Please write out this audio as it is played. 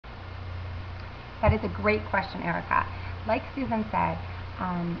That is a great question, Erica. Like Susan said,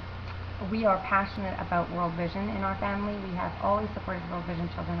 we are passionate about World Vision in our family. We have always supported World Vision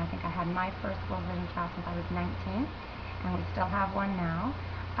children. I think I had my first World Vision child since I was 19, and we still have one now.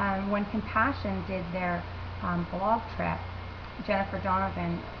 When Compassion did their blog trip, Jennifer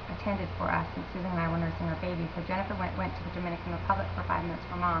Donovan attended for us, and Susan and I were nursing our baby. So Jennifer went to the Dominican Republic for 5 minutes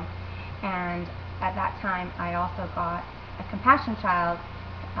for Mom, and at that time I also got a Compassion child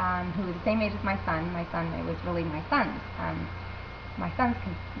who was the same age as my son. It was really my son's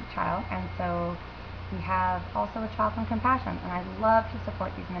child, and so we have also a child from Compassion, and I love to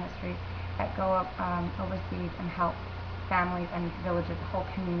support these ministries that go overseas and help families and villages, the whole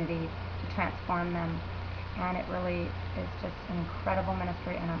community, to transform them. And it really is just an incredible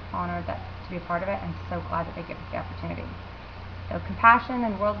ministry, and I'm honored to be a part of it, and so glad that they give us the opportunity. So Compassion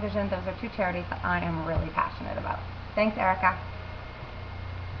and World Vision, those are two charities that I am really passionate about. Thanks, Erica.